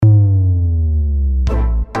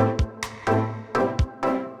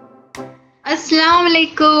Assalamu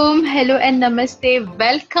alaikum, hello and namaste.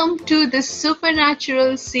 Welcome to the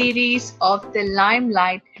supernatural series of the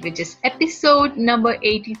Limelight, which is episode number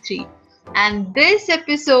 83. And this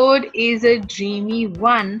episode is a dreamy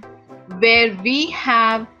one where we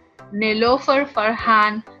have Nilofer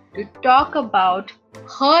Farhan to talk about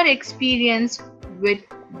her experience with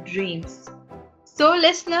dreams. So,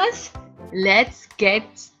 listeners, let's get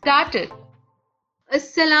started.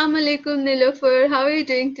 Assalamu alaikum, Nilofer. How are you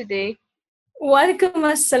doing today? Walaikum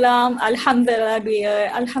assalam. Alhamdulillah,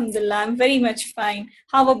 dear. Alhamdulillah. I'm very much fine.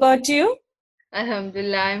 How about you?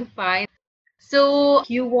 Alhamdulillah, I'm fine. So,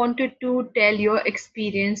 you wanted to tell your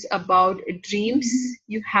experience about dreams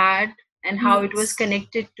you had and how it was Yes.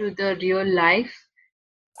 connected to the real life.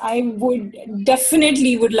 I would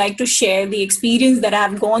definitely would like to share the experience that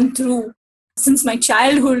I've gone through since my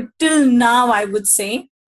childhood till now, I would say,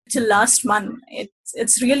 till last month.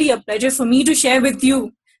 It's really a pleasure for me to share with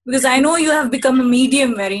you because I know you have become a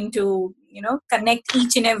medium wherein to, connect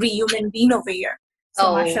each and every human being over here. So,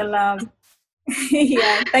 Oh, mashallah.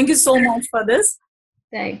 Yeah, thank you so much for this.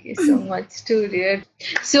 thank you so much, too, dear.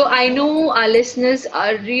 So, I know our listeners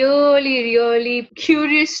are really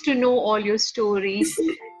curious to know all your stories.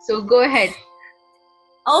 So, go ahead.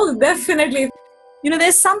 Oh, definitely.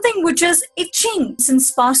 There's something which is itching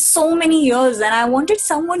since past so many years, and I wanted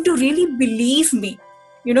someone to really believe me.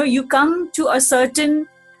 You come to a certain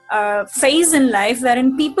phase in life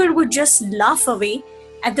wherein people would just laugh away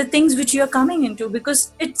at the things which you're coming into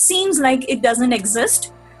because it seems like it doesn't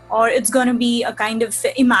exist or it's going to be a kind of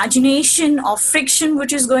imagination or friction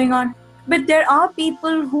which is going on. But there are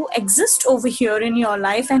people who exist over here in your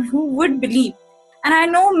life and who would believe. And I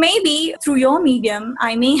know maybe through your medium,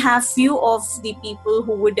 I may have few of the people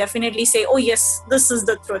who would definitely say, oh, yes, this is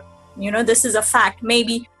the truth. This is a fact.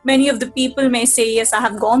 Maybe many of the people may say, yes, I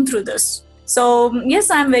have gone through this. So,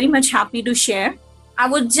 yes, I'm very much happy to share. I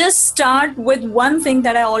would just start with one thing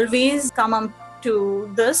that I always come up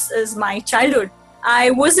to this is my childhood.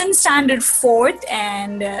 I was in standard fourth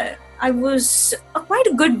and I was quite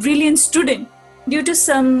a good, brilliant student. Due to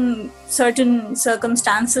some certain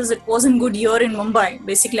circumstances, it wasn't good year in Mumbai.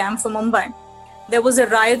 Basically, I'm from Mumbai. There was a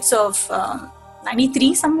riots of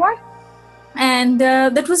 93 somewhat. And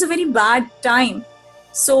that was a very bad time.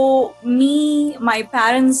 So my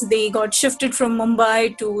parents, they got shifted from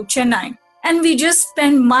Mumbai to Chennai. And we just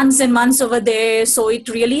spent months and months over there. So it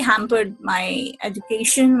really hampered my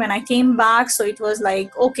education when I came back. So it was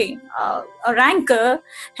like, okay, a ranker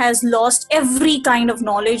has lost every kind of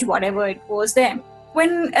knowledge, whatever it was there.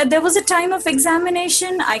 When there was a time of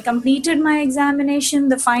examination, I completed my examination,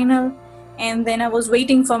 the final, and then I was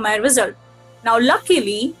waiting for my result. Now,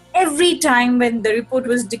 luckily, every time when the report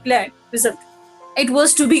was declared, result, it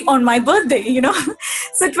was to be on my birthday,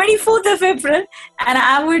 So 24th of April, and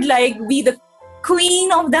I would be the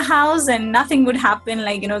queen of the house and nothing would happen,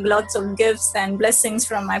 lots of gifts and blessings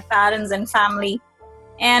from my parents and family.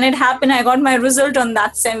 And it happened, I got my result on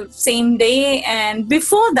that same day. And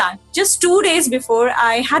before that, just 2 days before,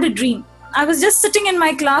 I had a dream. I was just sitting in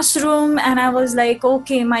my classroom and I was like,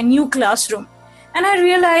 okay, my new classroom. And I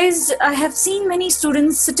realized I have seen many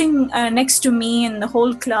students sitting next to me in the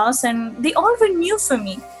whole class and they all were new for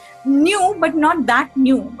me. New, but not that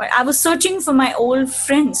new. But I was searching for my old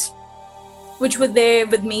friends, which were there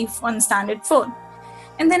with me on standard 4.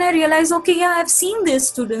 And then I realized, okay, yeah, I've seen these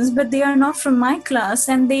students, but they are not from my class.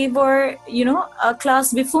 And they were, a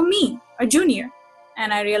class before me, a junior.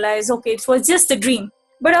 And I realized, okay, it was just a dream.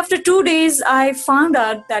 But after 2 days, I found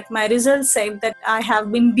out that my results said that I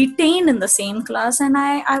have been detained in the same class. And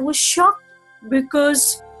I was shocked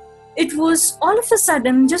because it was all of a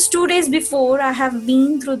sudden, just 2 days before, I have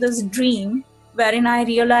been through this dream wherein I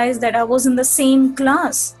realized that I was in the same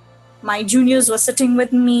class. My juniors were sitting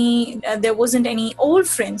with me. There wasn't any old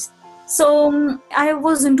friends. So I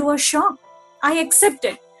was into a shock. I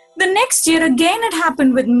accepted. The next year, again, it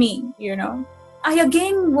happened with me,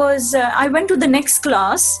 I went to the next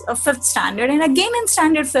class, 5th standard, and again in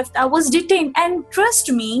standard 5th, I was detained. And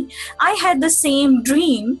trust me, I had the same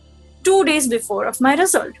dream 2 days before of my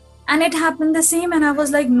result. And it happened the same, and I was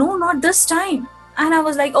like, no, not this time. And I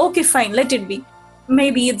was like, okay, fine, let it be.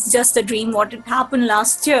 Maybe it's just a dream. What had happened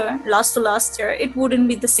last year, last year, it wouldn't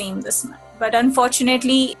be the same this month. But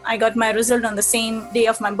unfortunately, I got my result on the same day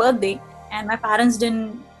of my birthday, and my parents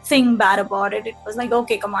didn't think bad about it. It was like,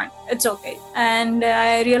 okay, come on, it's okay. And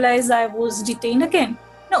I realized I was detained again.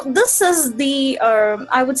 Now, this is the,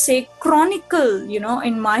 I would say, chronicle,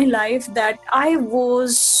 in my life that I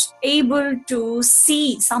was able to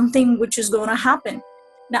see something which is going to happen.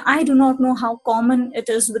 Now, I do not know how common it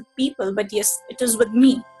is with people, but yes, it is with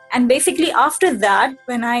me. And basically after that,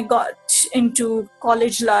 when I got went into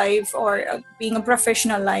college life or being a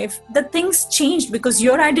professional life, the things changed because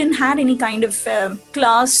here I didn't had any kind of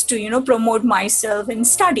class to, promote myself and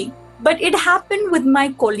study. But it happened with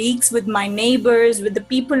my colleagues, with my neighbors, with the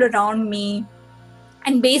people around me.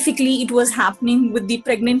 And basically, it was happening with the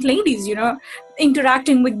pregnant ladies,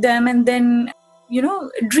 interacting with them and then,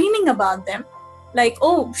 dreaming about them. Like,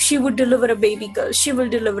 oh, she would deliver a baby girl, she will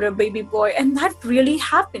deliver a baby boy. And that really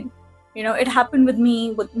happened. It happened with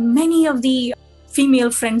me, with many of the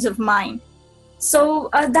female friends of mine. So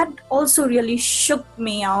that also really shook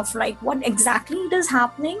me off, like what exactly it is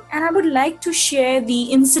happening. And I would like to share the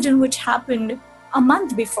incident which happened a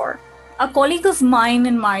month before. A colleague of mine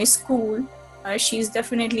in my school, she's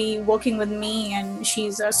definitely working with me and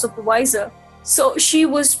she's a supervisor. So she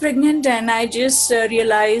was pregnant and I just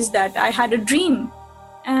realized that I had a dream.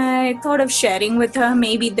 I thought of sharing with her,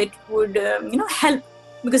 maybe that would, help,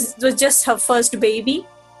 because it was just her first baby.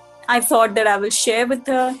 I thought that I will share with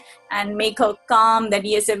her and make her calm that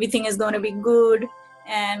yes, everything is going to be good.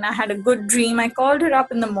 And I had a good dream. I called her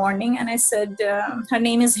up in the morning and I said, her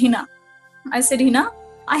name is Hina. I said, Hina,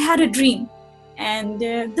 I had a dream. And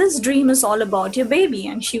this dream is all about your baby.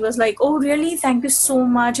 And she was like, oh, really? Thank you so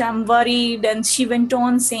much. I'm worried. And she went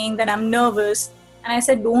on saying that I'm nervous. And I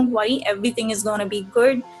said, don't worry. Everything is going to be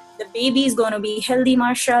good. The baby is going to be healthy,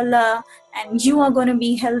 mashallah. And you are going to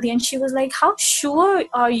be healthy. And she was like, how sure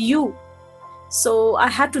are you? So I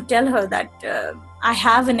had to tell her that I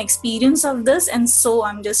have an experience of this. And so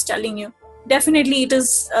I'm just telling you, definitely it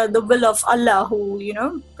is the will of Allah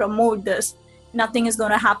who, promote this. Nothing is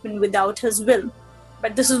going to happen without his will.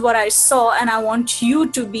 But this is what I saw. And I want you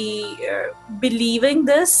to be believing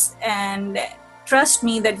this and trust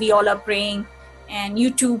me that we all are praying. And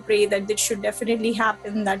you too pray that this should definitely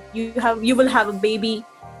happen, that you will have a baby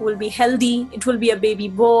who will be healthy. It will be a baby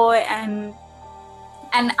boy. And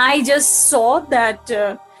I just saw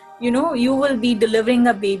that, you will be delivering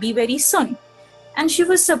a baby very soon. And she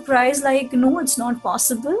was surprised, like, no, it's not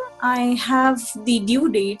possible. I have the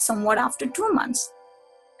due date somewhat after 2 months.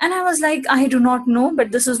 And I was like, I do not know,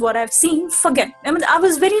 but this is what I've seen. Forget. I mean, I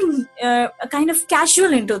was very kind of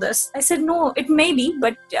casual into this. I said, no, it may be,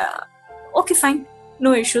 but okay, fine.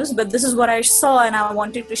 No issues. But this is what I saw and I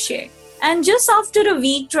wanted to share. And just after a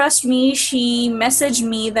week, trust me, she messaged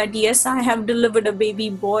me that, yes, I have delivered a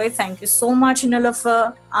baby boy. Thank you so much,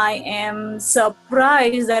 Nilofer. I am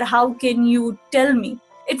surprised that how can you tell me?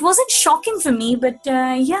 It wasn't shocking for me, but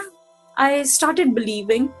I started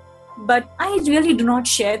believing. But I really do not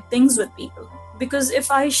share things with people. Because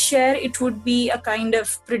if I share, it would be a kind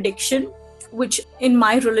of prediction, which in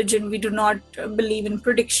my religion, we do not believe in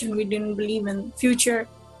prediction. We didn't believe in future.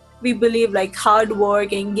 We believe like hard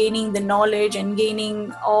work and gaining the knowledge and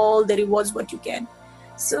gaining all the rewards what you can.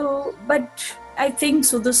 So, but I think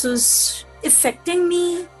so this is affecting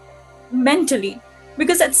me mentally,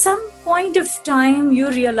 because at some point of time you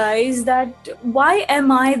realize that why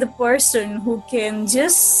am I the person who can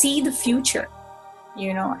just see the future,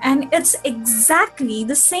 and it's exactly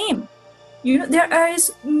the same. There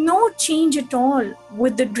is no change at all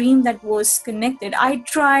with the dream that was connected. I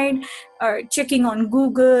tried checking on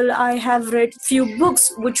Google. I have read few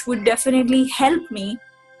books which would definitely help me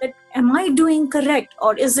that am I doing correct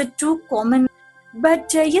or is it too common?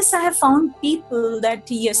 But yes, I have found people that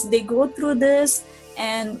yes, they go through this.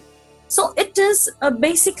 And so it is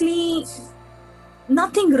basically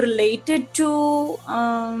nothing related to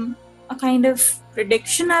a kind of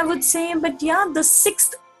prediction, I would say. But yeah, the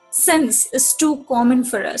sixth sense is too common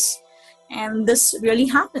for us, and this really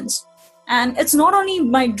happens. And it's not only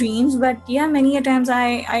my dreams, but yeah, many a times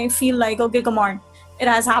I feel like, okay, come on, it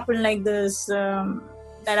has happened like this,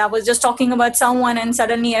 that I was just talking about someone and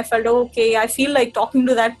suddenly I felt, okay, I feel like talking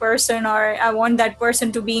to that person, or I want that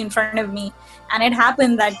person to be in front of me. And it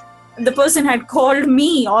happened that the person had called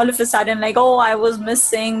me all of a sudden, like, oh, I was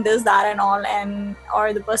missing this, that and all, and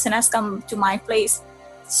or the person has come to my place.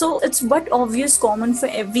 So it's but obvious common for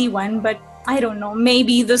everyone, but I don't know,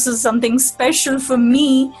 maybe this is something special for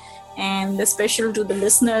me and special to the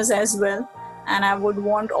listeners as well. And I would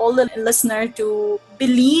want all the listener to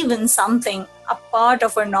believe in something, a part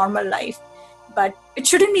of our normal life. But it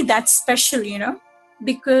shouldn't be that special,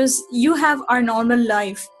 because you have our normal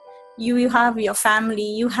life. You have your family,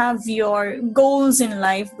 you have your goals in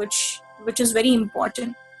life, which is very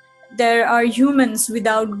important. There are humans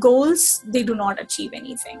without goals, they do not achieve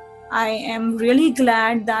anything. I am really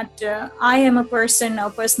glad that I am a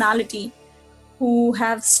personality who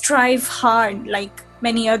have strive hard like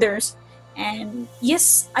many others. And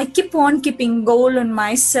yes, I keep on keeping goal on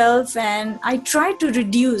myself, and I try to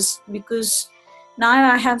reduce, because now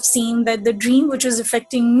I have seen that the dream which is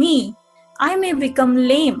affecting me, I may become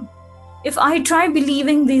lame. If I try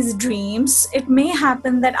believing these dreams, it may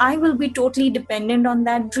happen that I will be totally dependent on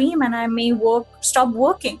that dream, and I may stop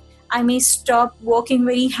working. I may stop working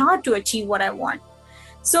very hard to achieve what I want.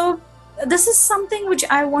 So this is something which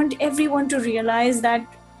I want everyone to realize, that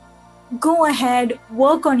go ahead,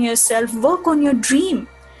 work on yourself, work on your dream.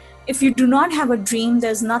 If you do not have a dream,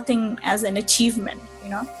 there's nothing as an achievement,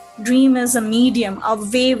 Dream is a medium, a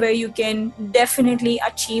way where you can definitely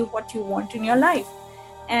achieve what you want in your life.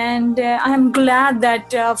 And I'm glad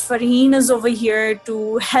that Farheen is over here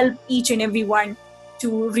to help each and everyone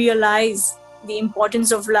to realize the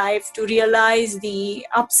importance of life, to realize the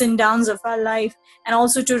ups and downs of our life, and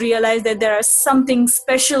also to realize that there is something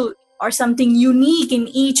special or something unique in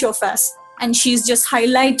each of us. And she's just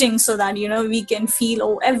highlighting so that, we can feel,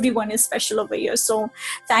 oh, everyone is special over here. So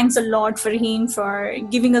thanks a lot, Farheen, for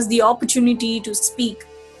giving us the opportunity to speak.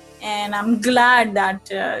 And I'm glad that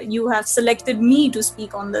you have selected me to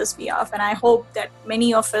speak on this behalf. And I hope that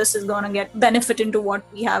many of us is going to get benefit into what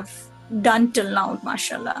we have done till now,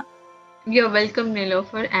 mashallah. You're welcome,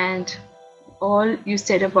 Nilofer. And all you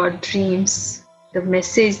said about dreams, the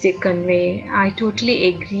message they convey, I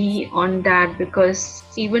totally agree on that, because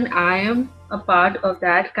even I am a part of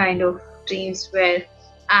that kind of dreams where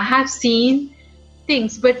I have seen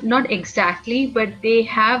things, but not exactly, but they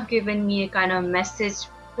have given me a kind of message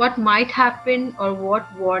what might happen or what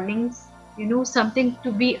warnings, something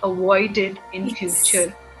to be avoided in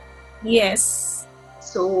future. Yes.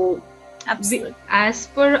 So absolutely. As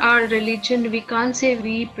per our religion, we can't say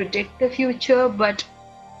we predict the future, but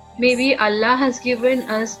maybe Allah has given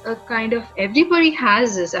us a kind of, everybody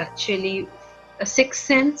has this actually, a sixth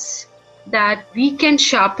sense that we can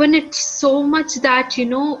sharpen it so much that,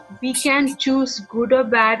 we can choose good or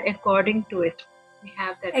bad according to it. We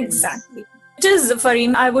have that. Exactly. It is,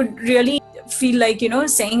 Farheen, I would really feel like,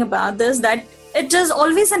 saying about this, that it is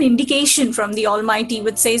always an indication from the Almighty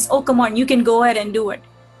which says, oh, come on, you can go ahead and do it.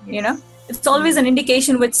 Yes. It's always an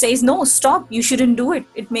indication which says, no, stop, you shouldn't do it.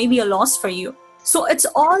 It may be a loss for you. So it's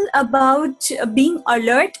all about being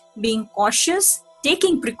alert, being cautious,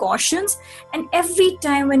 taking precautions. And every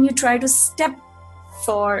time when you try to step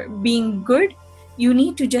for being good, you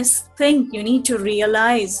need to just think, you need to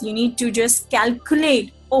realize, you need to just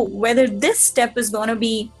calculate, oh, whether this step is going to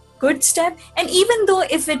be good step. And even though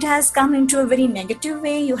if it has come into a very negative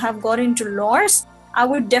way, you have got into loss, I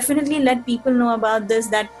would definitely let people know about this,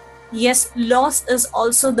 that yes, loss is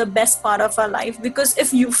also the best part of our life, because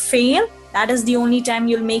if you fail, that is the only time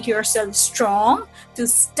you'll make yourself strong to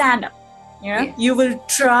stand up. Yes. You will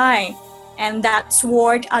try. And that's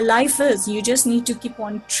what our life is. You just need to keep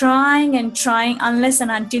on trying and trying unless and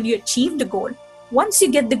until you achieve the goal. Once you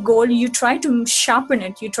get the goal, you try to sharpen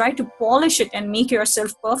it, you try to polish it and make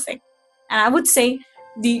yourself perfect. And I would say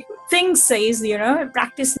the thing says,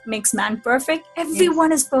 practice makes man perfect.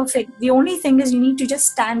 Everyone is perfect. The only thing is you need to just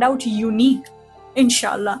stand out unique,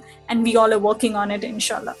 inshallah. And we all are working on it,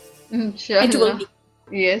 inshallah. Inshallah. It will be.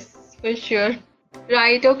 Yes, for sure.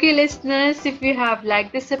 Right, okay, listeners, if you have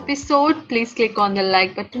liked this episode, please click on the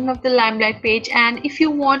like button of the Limelight page. And if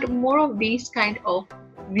you want more of these kind of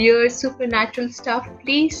weird supernatural stuff,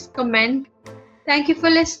 please comment. Thank you for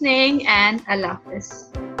listening, and Allah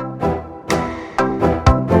Hafiz.